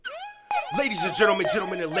Ladies and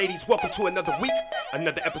gentlemen and ladies, welcome to another week,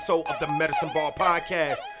 another episode of the Medicine Ball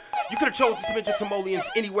Podcast. You could have chose to spend your timoleons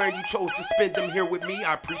anywhere and you chose to spend them here with me.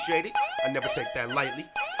 I appreciate it. I never take that lightly.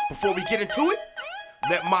 Before we get into it,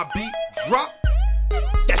 let my beat drop.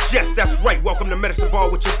 That's right. Welcome to Medicine Ball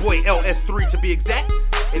with your boy S2E26 to be exact.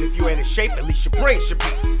 And if you ain't in shape, at least your brain should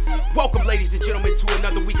be. Welcome, ladies and gentlemen, to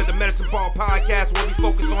another week of the Medicine Ball Podcast, where we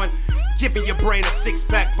focus on giving your brain a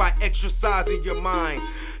six-pack by exercising your mind.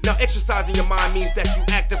 Now, exercising your mind means that you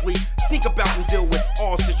actively think about and deal with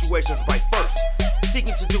all situations by first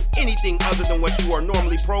seeking to do anything other than what you are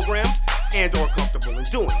normally programmed and or comfortable in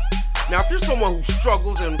doing. Now, if you're someone who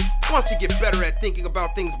struggles and wants to get better at thinking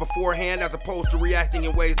about things beforehand as opposed to reacting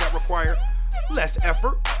in ways that require less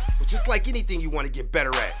effort, but just like anything you want to get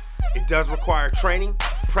better at, it does require training,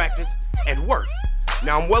 practice, and work.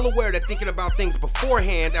 Now, I'm well aware that thinking about things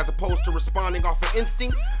beforehand as opposed to responding off of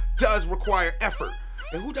instinct does require effort.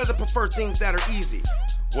 And who doesn't prefer things that are easy?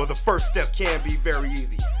 Well, the first step can be very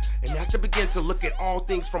easy, and that's to begin to look at all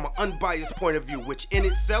things from an unbiased point of view, which in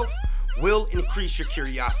itself will increase your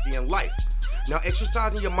curiosity in life. Now,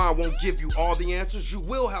 exercising your mind won't give you all the answers. You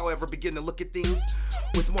will, however, begin to look at things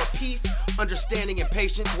with more peace, understanding, and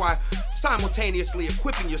patience, while simultaneously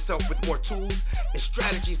equipping yourself with more tools and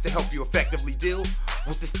strategies to help you effectively deal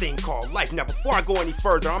with this thing called life. Now, before I go any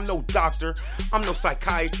further, I'm no doctor, I'm no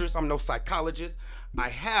psychiatrist, I'm no psychologist. I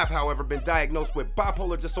have, however, been diagnosed with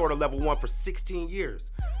bipolar disorder level 1 for 16 years.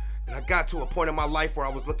 And I got to a point in my life where I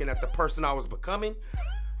was looking at the person I was becoming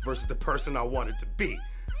versus the person I wanted to be.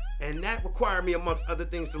 And that required me, amongst other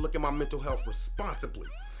things, to look at my mental health responsibly.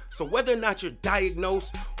 So whether or not you're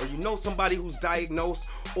diagnosed, or you know somebody who's diagnosed,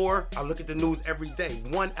 or I look at the news every day,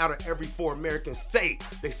 1 out of every 4 Americans say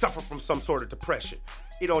they suffer from some sort of depression.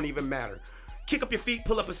 It don't even matter. Kick up your feet,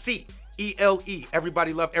 pull up a seat. ELE,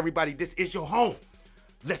 everybody love everybody. This is your home.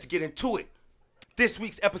 Let's get into it. This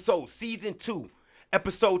week's episode, season 2,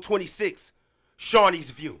 episode 26,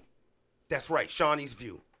 Shuneys View. That's right, Shuneys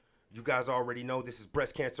View. You guys already know this is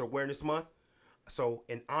Breast Cancer Awareness Month. So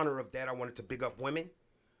in honor of that, I wanted to big up women.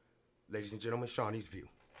 Ladies and gentlemen, Shuneys View.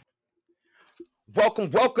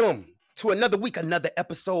 Welcome to another week, another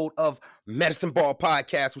episode of Medicine Ball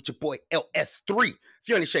Podcast with your boy LS3. If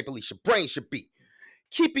you're in shape, at least your brain should be.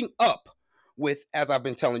 Keeping up with, as I've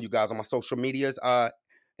been telling you guys on my social medias,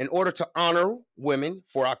 in order to honor women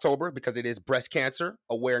for October, because it is Breast Cancer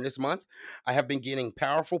Awareness Month, I have been getting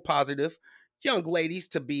powerful, positive young ladies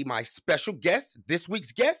to be my special guests. This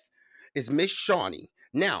week's guest is Miss Shawnee.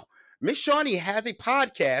 Now, Miss Shawnee has a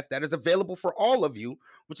podcast that is available for all of you,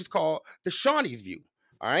 which is called The Shuneys View.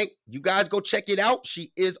 All right, you guys go check it out.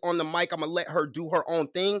 She is on the mic. I'm going to let her do her own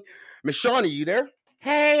thing. Miss Shawnee, you there?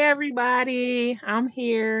 Hey, everybody. I'm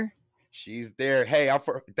here. She's there. Hey,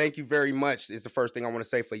 thank you very much. It's the first thing I want to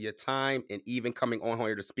say for your time and even coming on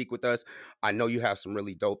here to speak with us. I know you have some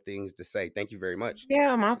really dope things to say. Thank you very much.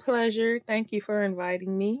 Yeah, my pleasure. Thank you for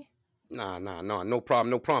inviting me. Nah, no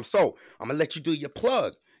problem. So I'm gonna let you do your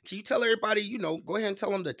plug. Can you tell everybody, go ahead and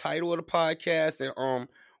tell them the title of the podcast and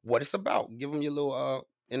what it's about? Give them your little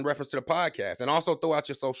in reference to the podcast, and also throw out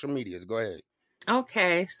your social medias. Go ahead.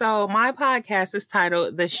 Okay, so my podcast is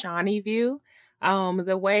titled The Shuneys View.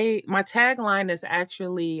 The way my tagline is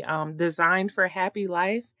actually designed for happy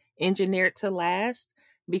life, engineered to last,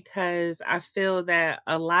 because I feel that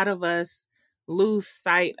a lot of us lose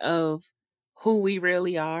sight of who we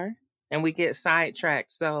really are and we get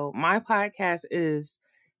sidetracked. So my podcast is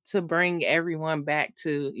to bring everyone back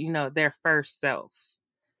to, their first self.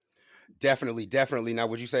 Definitely. Now,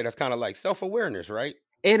 would you say that's kind of like self-awareness, right?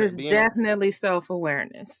 It is definitely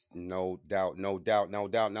self-awareness. No doubt. Now,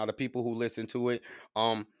 the people who listen to it,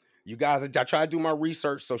 you guys, I try to do my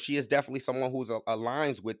research, so she is definitely someone who's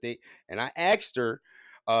aligns with it. And I asked her,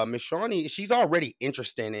 Miss Shawnee, she's already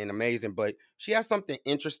interesting and amazing, but she has something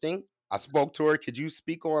interesting. I spoke to her. Could you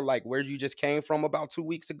speak on like where you just came from about 2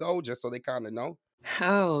 weeks ago, just so they kind of know?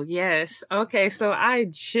 Oh, yes. Okay, so I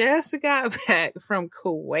just got back from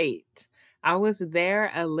Kuwait. I was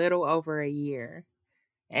there a little over a year.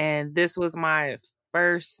 And this was my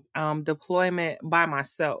first deployment by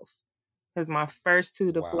myself. Because my first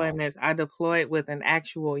 2 deployments, I deployed with an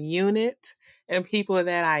actual unit and people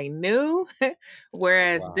that I knew.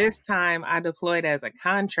 Whereas this time I deployed as a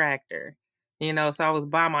contractor. So I was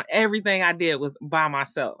everything I did was by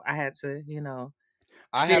myself. I had to,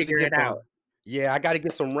 figure it out. Yeah, I got to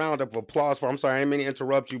get some round of applause for. I'm sorry, I didn't mean to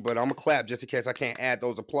interrupt you, but I'm gonna clap just in case I can't add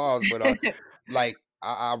those applause. But like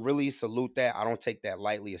I really salute that. I don't take that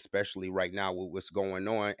lightly, especially right now with what's going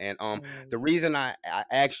on. And Right. the reason I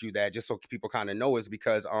asked you that, just so people kind of know, is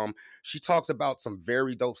because she talks about some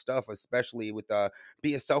very dope stuff, especially with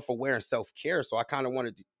being self-aware and self-care. So I kind of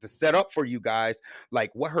wanted to set up for you guys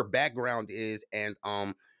like what her background is and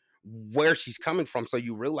where she's coming from, so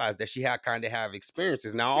you realize that she had kind of have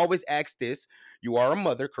experiences. Now I always ask this: you are a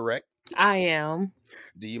mother, correct? I am.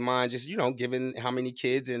 Do you mind just giving how many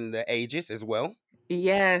kids and the ages as well?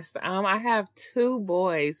 Yes, I have 2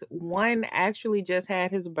 boys. One actually just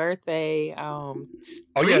had his birthday, Oh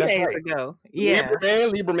yeah, 3 that's days right. ago. Yeah,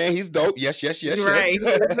 Libra man, he's dope. Yes, yes, yes, you're yes. right. He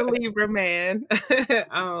is a Libra man.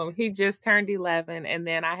 He just turned 11, and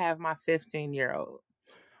then I have my 15-year-old.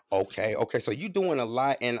 Okay, okay. So you doing a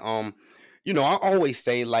lot, and I always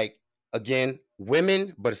say like again,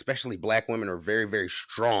 women, but especially black women, are very, very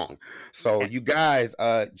strong. So Yeah. you guys,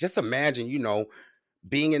 just imagine,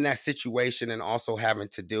 being in that situation and also having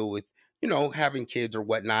to deal with having kids or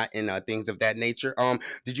whatnot and things of that nature.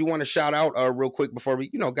 Did you want to shout out real quick before we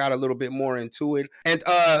got a little bit more into it? And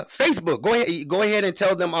Facebook, go ahead and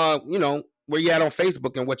tell them where you at on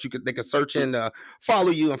Facebook and what they could search and follow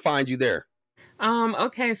you and find you there.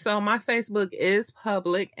 Okay, so my Facebook is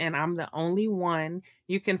public and I'm the only one.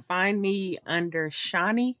 You can find me under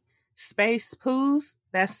Shawnee Space Poos.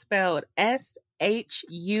 That's spelled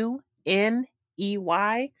Shuney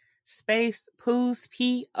space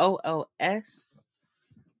Poos Poos.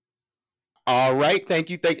 All right, thank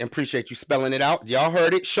you, appreciate you spelling it out. Y'all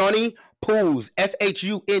heard it, Shawnee Poos,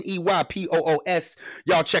 Shuneypoos.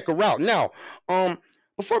 Y'all check her out. Now,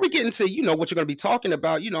 before we get into what you're gonna be talking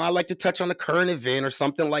about, I like to touch on a current event or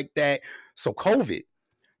something like that. So, COVID.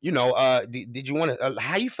 Did you want to?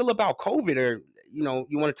 How you feel about COVID, or you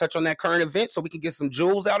want to touch on that current event so we can get some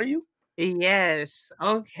jewels out of you? Yes.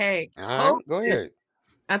 Okay. All right, go COVID. ahead.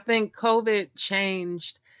 I think COVID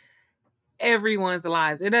changed everyone's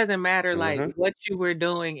lives. It doesn't matter like Mm-hmm. what you were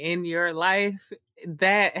doing in your life,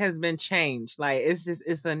 that has been changed. Like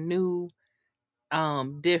it's a new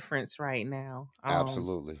difference right now.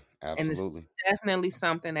 Absolutely, And it's absolutely, definitely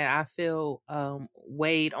something that I feel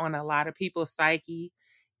weighed on a lot of people's psyche.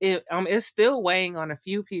 It's still weighing on a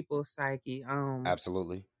few people's psyche.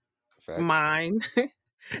 absolutely. Facts. Mine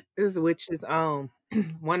is which is one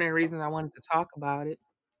of the reasons I wanted to talk about it.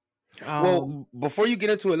 Um Well, before you get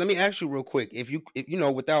into it, let me ask you real quick. If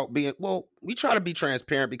without being, well, we try to be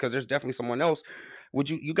transparent because there's definitely someone else. Would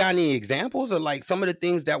you got any examples of like some of the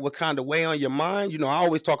things that would kind of weigh on your mind? I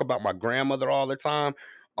always talk about my grandmother all the time.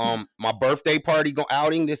 My birthday party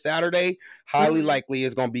outing this Saturday, highly mhm, likely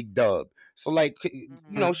is gonna be Doug. So like,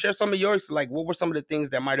 mhm. share some of yours. Like, what were some of the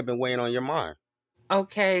things that might have been weighing on your mind?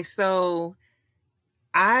 Okay, so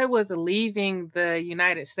I was leaving the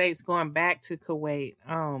United States going back to Kuwait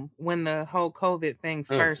when the whole COVID thing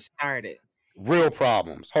Mm, first started. real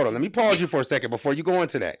problems. Hold on, let me pause you for a second before you go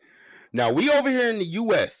into that. Now we over here in the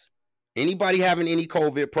U.S. Anybody having any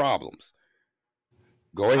COVID problems?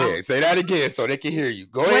 Go Um ahead. Say that again so they can hear you.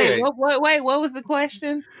 Go wait, ahead. what was the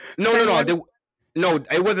question? No, no, Say no. what? No,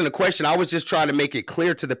 it wasn't a question. I was just trying to make it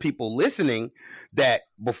clear to the people listening that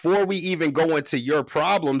before we even go into your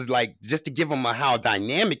problems, like just to give them how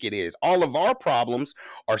dynamic it is, all of our problems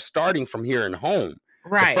are starting from here in home.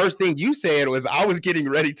 The Right. first thing you said was I was getting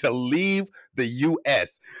ready to leave the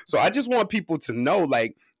US. So I just want people to know,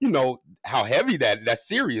 like, how heavy that's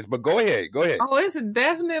serious. But go ahead. Go ahead. Oh, it's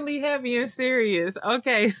definitely heavy and serious.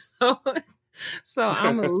 Okay, so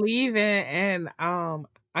I'm leaving and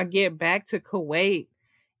I get back to Kuwait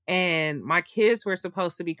and my kids were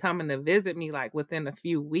supposed to be coming to visit me like within a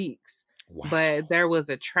few weeks, but Wow. there was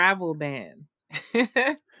a travel ban.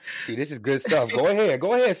 See, this is good stuff. Go ahead.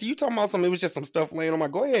 Go ahead. See, you talking about something. It was just some stuff laying on my.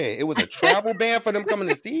 Go ahead. It was a travel ban for them coming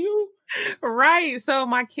to see you? Right. So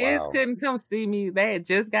my kids Wow. couldn't come see me. They had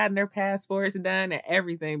just gotten their passports done and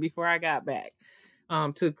everything before I got back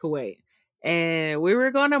to Kuwait. And we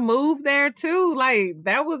were gonna move there too. Like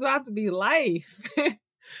that was about to be life.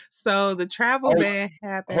 So the travel Oh, ban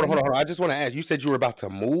hold on, hold on, happened. hold on. I just want to ask. You said you were about to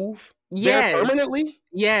move there Yes. permanently?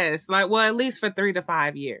 Yes. Like well, at least for 3 to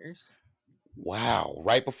 5 years. Wow.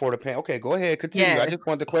 Right before the pan. Okay, go ahead. Continue. I Yes. just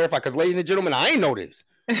wanted to clarify because, ladies and gentlemen, I ain't know this.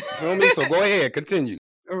 You feel me? So go ahead. Continue.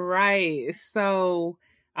 Right. So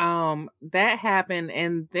that happened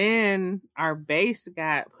and then our base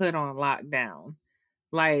got put on lockdown.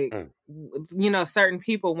 Like Mm, certain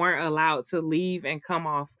people weren't allowed to leave and come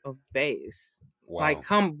off of base. Like wow.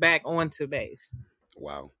 come back onto base.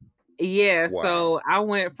 Wow. Yeah, Wow. so I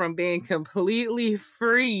went from being completely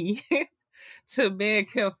free to being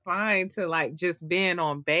confined to like just being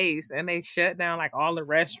on base, and they shut down like all the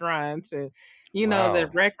restaurants and the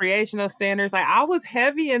Wow. recreational centers. Like I was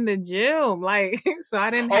heavy in the gym, like so I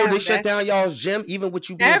didn't Oh, they have shut that down y'all's gym even with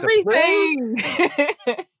you being deployed? everything.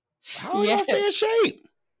 How Yeah, y'all stay in shape?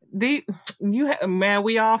 the man,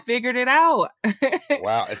 we all figured it out.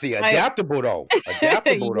 Wow. See, Like adaptable though.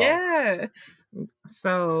 Adaptable though. yeah.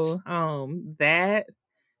 So that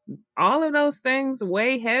all of those things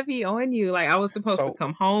weigh heavy on you. Like I was supposed to So,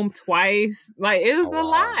 come home twice. Like it was oh a wow.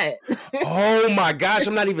 lot. Oh my gosh,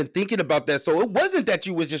 I'm not even thinking about that. So it wasn't that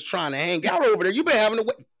you was just trying to hang out over there. You've been having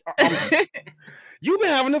to you've been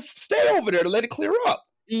having to stay over there to let it clear up.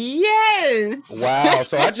 Yes. Wow.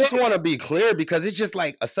 So I just want to be clear because it's just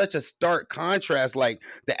like such a stark contrast. Like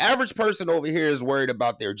the average person over here is worried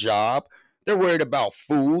about their job. They're worried about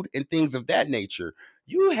food and things of that nature.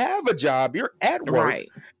 You have a job, you're at work, Right.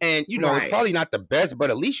 and it's Right. probably not the best, but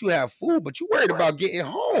at least you have food, but you're worried about getting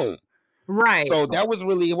home. Right. So that was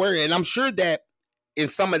really worried. And I'm sure that in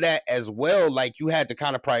some of that as well, like you had to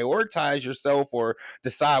kind of prioritize yourself or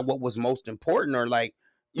decide what was most important, or like,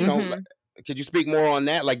 like, Hmm. could you speak more on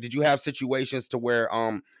that? Like, did you have situations to where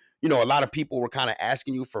a lot of people were kind of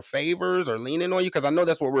asking you for favors or leaning on you? Because I know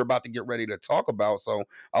that's what we're about to get ready to talk about. So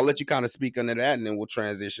I'll let you kind of speak into that and then we'll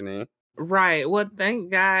transition in. Right. Well,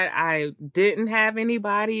 thank God I didn't have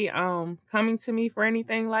anybody coming to me for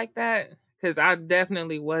anything like that, cuz I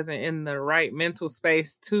definitely wasn't in the right mental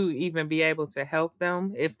space to even be able to help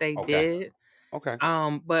them if they Okay. did. Okay.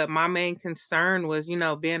 But my main concern was,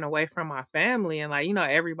 being away from my family and like,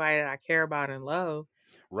 everybody that I care about and love.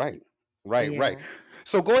 Right. Right. Right. Yeah.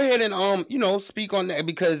 So go ahead and speak on that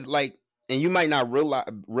because like and you might not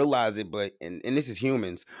realize it, but and this is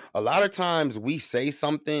humans. A lot of times we say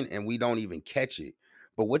something and we don't even catch it.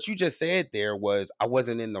 But what you just said there was I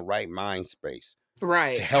wasn't in the right mind space to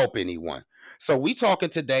Right. help anyone. So we talking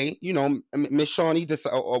today, Miss Shawnee just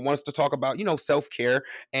wants to talk about, self-care,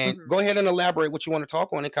 and Mhm. go ahead and elaborate what you want to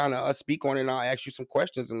talk on and kind of speak on it, and I'll ask you some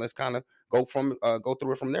questions and let's kind of go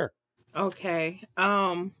through it from there. Okay.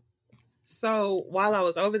 So while I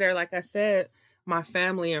was over there, like I said, my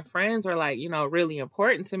family and friends were like, really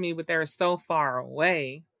important to me, but they're so far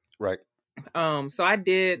away. Right. So I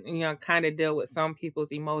did, kind of deal with some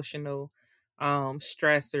people's emotional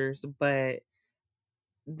stressors, but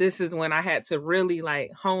this is when I had to really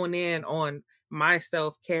like hone in on my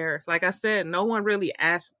self-care. Like I said, no one really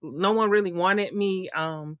wanted me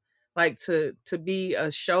like to be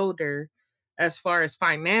a shoulder as far as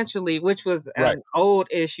financially, which was Right. an old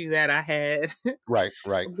issue that I had. Right.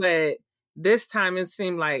 Right. But this time it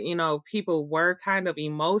seemed like, people were kind of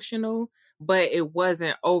emotional, but it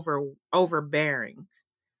wasn't overbearing.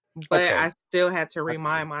 But I Okay. still had to I got you.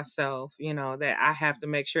 remind myself, that I have to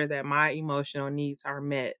make sure that my emotional needs are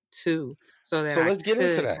met too, so that So I let's get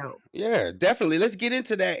into could that. help. Yeah, definitely. Let's get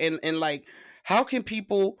into that and like how can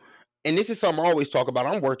people and this is something I always talk about.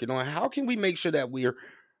 I'm working on how can we make sure that we're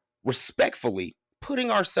respectfully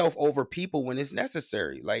putting ourselves over people when it's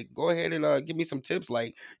necessary. Like go ahead and give me some tips.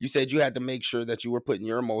 Like you said you had to make sure that you were putting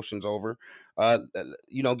your emotions over.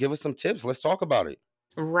 Give us some tips. Let's talk about it.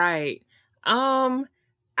 Right. Um,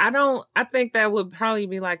 I think that would probably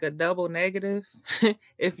be like a double negative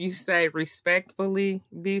if you say respectfully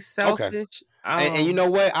be Okay. selfish. And you know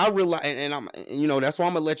what? I realize, and I'm, that's why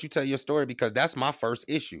I'm gonna let you tell your story because that's my first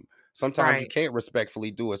issue. Sometimes you Right. can't respectfully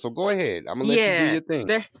do it. So go ahead. I'm gonna let you do Yeah, your thing.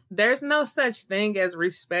 there's no such thing as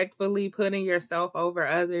respectfully putting yourself over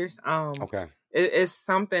others. Okay. It's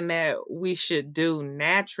something that we should do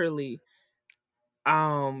naturally.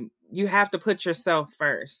 You have to put yourself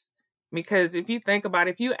first, because if you think about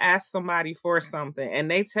it, if you ask somebody for something and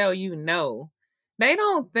they tell you no, they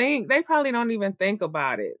probably don't even think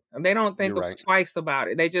about it. They don't You're think right. twice about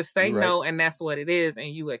it. They just say You're right. no and that's what it is and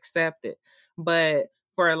you accept it. But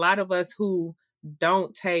for a lot of us who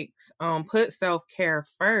don't put self-care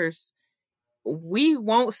first, we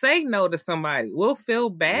won't say no to somebody. We'll feel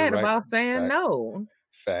You're bad right. about saying Fact. no,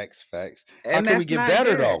 Facts. Facts. How and can we that's get not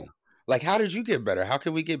better good. though? Like, how did you get better? How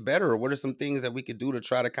can we get better? Or what are some things that we could do to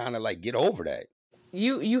try to kind of like get over that?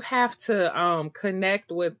 You have to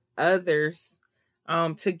connect with others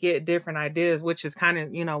to get different ideas, which is kind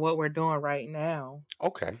of what we're doing right now.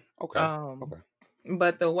 Okay. Okay. um Okay.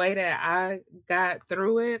 but the way that I got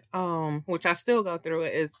through it, which I still go through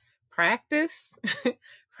it, is practice.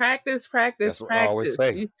 Practice, practice, That's what I always practice.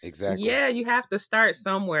 say. Exactly. Yeah, you have to start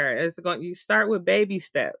somewhere. You start with baby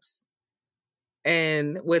steps,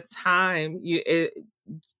 and with time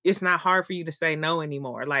it's not hard for you to say no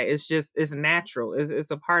anymore. Like it's natural. It's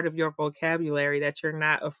a part of your vocabulary that you're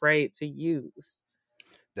not afraid to use.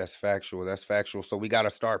 That's factual. That's factual. So we got to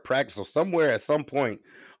start practice. So somewhere at some point,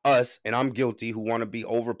 us, and I'm guilty, who want to be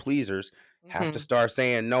over pleasers, have to Hmm. start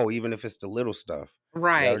saying no, even if it's the little stuff. Is that what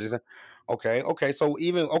Right. you're saying? Okay. Okay. So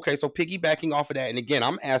so piggybacking off of that, and again,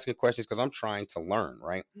 I'm asking questions because I'm trying to learn,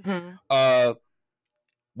 right? Hmm. Uh,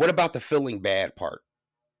 what about the feeling bad part?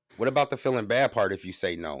 What about the feeling bad part if you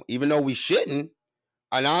say no? Even though we shouldn't,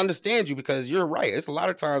 and I understand you because you're right. It's a lot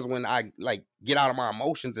of times when I like get out of my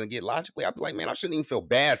emotions and get logically, I'd be like, man, I shouldn't even feel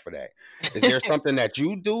bad for that. Is there something that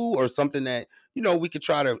you do or something that, we could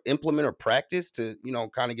try to implement or practice to,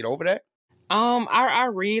 kind of get over that? I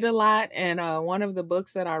read a lot, and one of the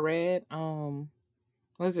books that I read,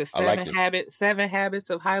 was it I like this. Seven Habits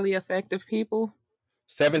of Highly Effective People?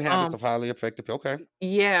 7 habits Um, of highly effective. Okay.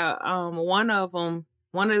 yeah,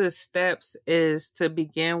 one of the steps is to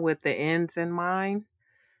begin with the ends in mind.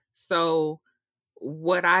 So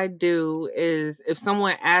what I do is if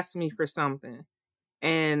someone asks me for something,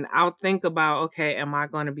 and I'll think about, okay, am I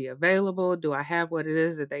going to be available? Do I have what it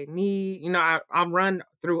is that they need? I'll run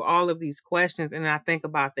through all of these questions, and then I think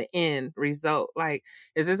about the end result. Like,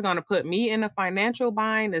 is this going to put me in a financial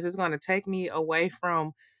bind? Is this going to take me away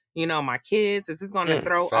from, my kids? Is this going to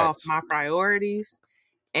throw off Facts. my priorities?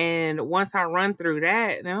 And once I run through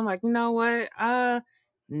that, then I'm like, you know what?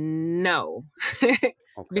 No.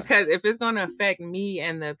 Okay. Because if it's going to affect me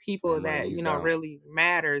and the I'm people writing that, these down. really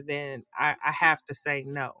matter, then I have to say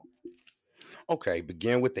no. Okay,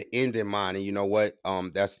 begin with the end in mind, and you know what?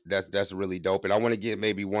 That's really dope, and I want to get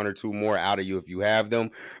maybe one or two more out of you if you have them,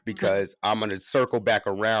 Mhm. because I'm gonna circle back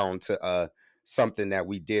around to something that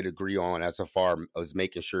we did agree on as far as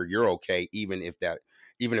making sure you're okay, even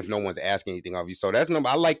if no one's asking anything of you. So that's number.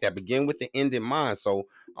 I like that. Begin with the end in mind. So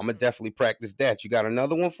I'm gonna definitely practice that. You got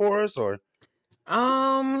another one for us, or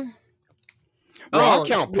Um, well, I'll oh,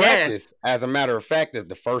 count practice yes. as a matter of fact as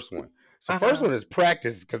the first one. So first Uh-huh. one is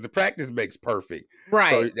practice because the practice makes perfect. So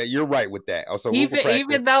Right. you're right with that. Oh, so we'll practice.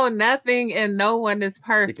 Even though nothing and no one is It's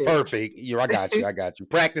perfect. perfect. I got you. I got you.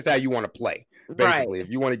 Practice how you want to play. Right. Basically, if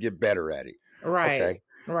you want to get better at it. Right. Okay.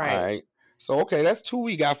 All Right. right. So okay, that's two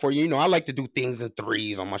we got for you. I like to do things in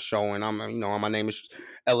threes on my show, and my name is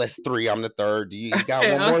LS3. I'm the third. You got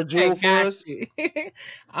one more Okay, jewel for got us? you.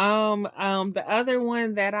 The other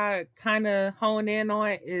one that I kind of hone in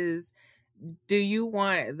on is, do you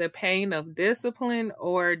want the pain of discipline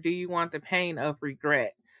or do you want the pain of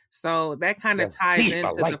regret? So that kind of That's ties deep. I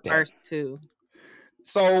into the like that. first two.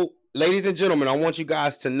 So, ladies and gentlemen, I want you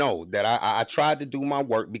guys to know that I tried to do my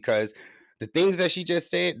work because the things that she just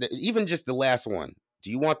said, even just the last one. Do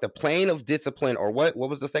you want the plane of discipline or what? What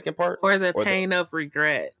was the second part? Or the Or pain of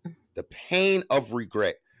regret. the pain of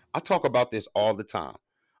regret. I talk about this all the time.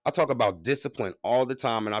 I talk about discipline all the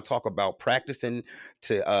time, and I talk about practicing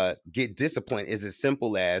to get discipline is as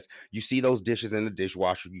simple as you see those dishes in the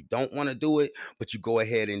dishwasher. You don't want to do it, but you go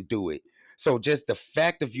ahead and do it. So just the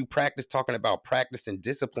fact of you practice talking about practice and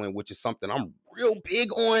discipline, which is something I'm real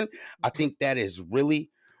big on, I think that is really,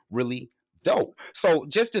 really dope. So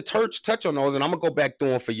just to touch on those, and I'm gonna go back through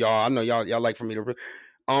them for y'all. I know y'all like for me to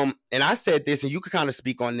and I said this, and you could kind of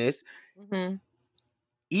speak on this. Hmm.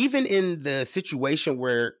 Even in the situation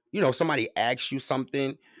where, somebody asks you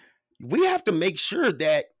something, we have to make sure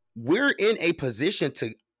that we're in a position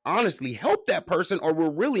to honestly help that person, or we're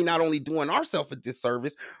really not only doing ourselves a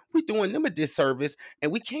disservice, we're doing them a disservice.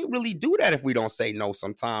 And we can't really do that if we don't say no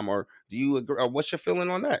sometime. Or do you agree? Or what's your feeling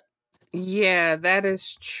on that? Yeah, that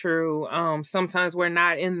is true. Sometimes we're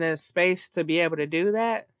not in the space to be able to do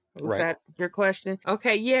that. Was Right. that your question?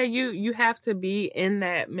 Okay, yeah, you have to be in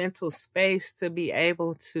that mental space to be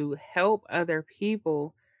able to help other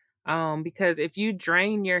people. Because if you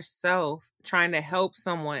drain yourself trying to help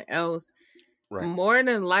someone else, Right. more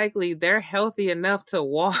than likely they're healthy enough to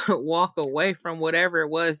walk walk away from whatever it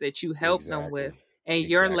was that you helped them with, Exactly. and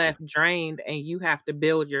you're Exactly. left drained, and you have to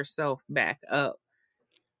build yourself back up.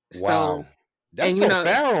 So, Wow. That's and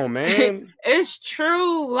profound, man. it's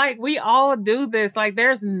true. Like, we all do this. Like,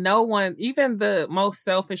 there's no one, even the most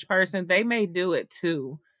selfish person, they may do it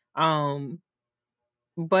too. Um,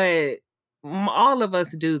 but all of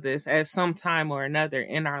us do this at some time or another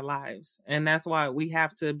in our lives. And that's why we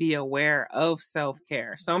have to be aware of self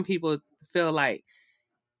care. Some people feel like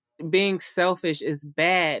being selfish is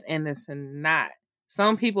bad, and it's not.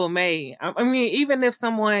 Some people may, I mean, even if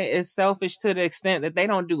someone is selfish to the extent that they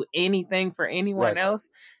don't do anything for anyone Right. else,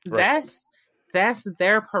 Right. that's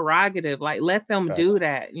their prerogative. Like, let them do Facts.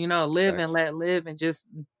 that, live and Facts. let live, and just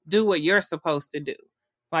do what you're supposed to do.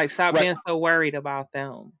 Like, stop Right. being so worried about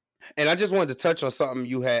them. And I just wanted to touch on something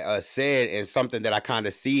you had said and something that I kind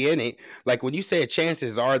of see in it. Like when you said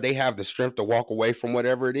chances are they have the strength to walk away from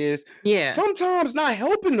whatever it is, Yeah, sometimes not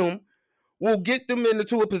helping them will get them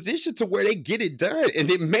into a position to where they get it done. And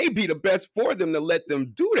it may be the best for them to let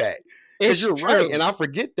them do that. Because it's you're right. And true. I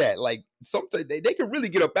forget that. Like sometimes they can really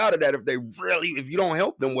get up out of that if you don't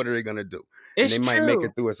help them, what are they going to do? And It's they might make true.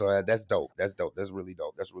 it through it. So that's dope. That's dope. That's really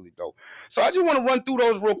dope. That's really dope. So I just want to run through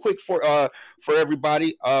those real quick for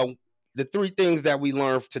everybody. The three things that we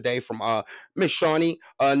learned today from Miss Shawnee.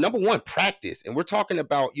 Number one, practice. And we're talking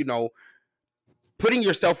about, putting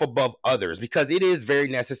yourself above others because it is very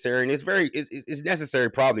necessary and it's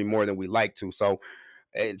necessary probably more than we like to. So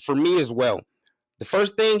and for me as well, the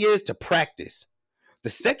first thing is to practice.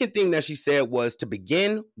 The second thing that she said was to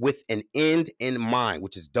begin with an end in mind,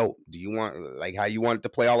 which is dope. Do you want like how you want it to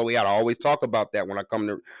play all the way out? I always talk about that when I come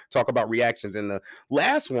to talk about reactions. And the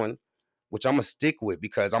last one, which I'm gonna stick with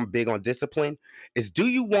because I'm big on discipline, is do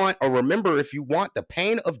you want or remember if you want the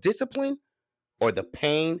pain of discipline or the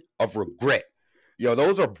pain of regret? Yo,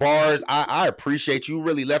 those are bars. I appreciate you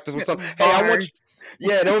really left us with something. Hey, I want Bars.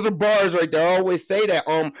 you. Yeah, those are bars right there. I always say that.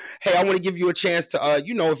 Hey, I want to give you a chance to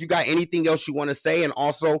if you got anything else you want to say and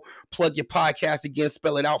also plug your podcast again,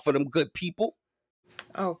 spell it out for them good people.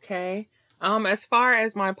 Okay. As far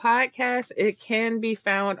as my podcast, it can be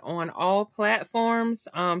found on all platforms,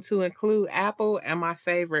 to include Apple and my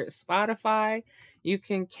favorite Spotify. You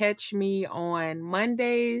can catch me on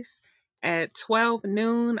Mondays at 12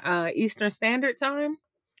 noon Eastern Standard Time.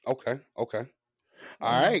 Okay. All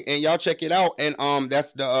And right. And y'all check it out. And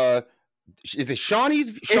that's the is it it's Shawnee's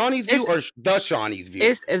view it's or the Shawnee's view?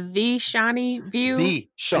 it's the Shawnee View. The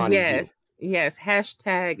Shawnee view. Yes, yes.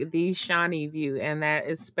 Hashtag the Shawnee View, and that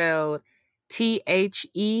is spelled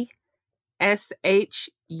TheShuneyView.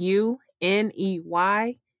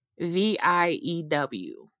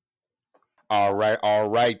 All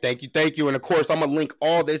right. Thank you. And of course, I'm gonna link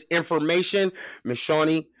all this information. Miss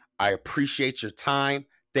Shawnee, I appreciate your time.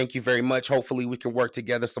 Thank you very much. Hopefully, we can work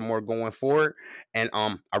together some more going forward. And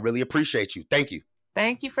I really appreciate you. Thank you.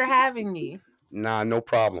 Thank you for having me. Nah, no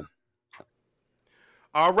problem.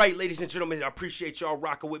 All right, ladies and gentlemen, I appreciate y'all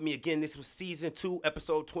rocking with me again. This was season 2,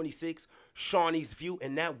 episode 26, Shawnee's View,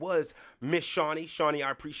 and that was Miss Shawnee. Shawnee,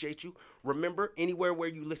 I appreciate you. Remember, anywhere where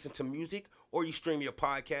you listen to music or you stream your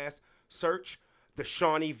podcast, search the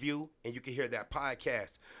Shawnee View, and you can hear that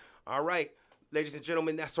podcast. All right, ladies and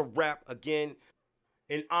gentlemen, that's a wrap. Again,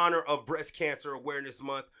 in honor of Breast Cancer Awareness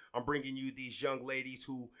Month, I'm bringing you these young ladies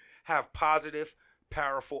who have positive,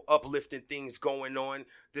 powerful, uplifting things going on.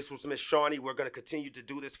 This was Miss Shawnee. We're going to continue to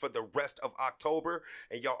do this for the rest of October.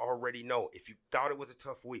 And y'all already know, if you thought it was a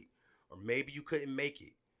tough week, or maybe you couldn't make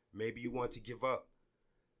it, maybe you want to give up,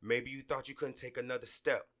 maybe you thought you couldn't take another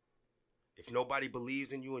step. If nobody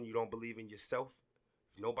believes in you and you don't believe in yourself,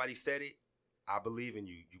 if nobody said it, I believe in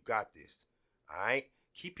you. You got this. All right?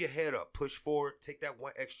 Keep your head up. Push forward. Take that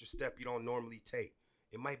one extra step you don't normally take.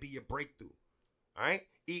 It might be your breakthrough. All right?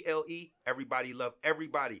 ELE, everybody love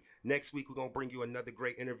everybody. Next week, we're going to bring you another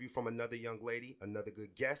great interview from another young lady, another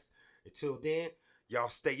good guest. Until then, y'all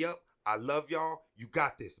stay up. I love y'all. You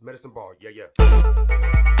got this. Medicine Ball. Yeah.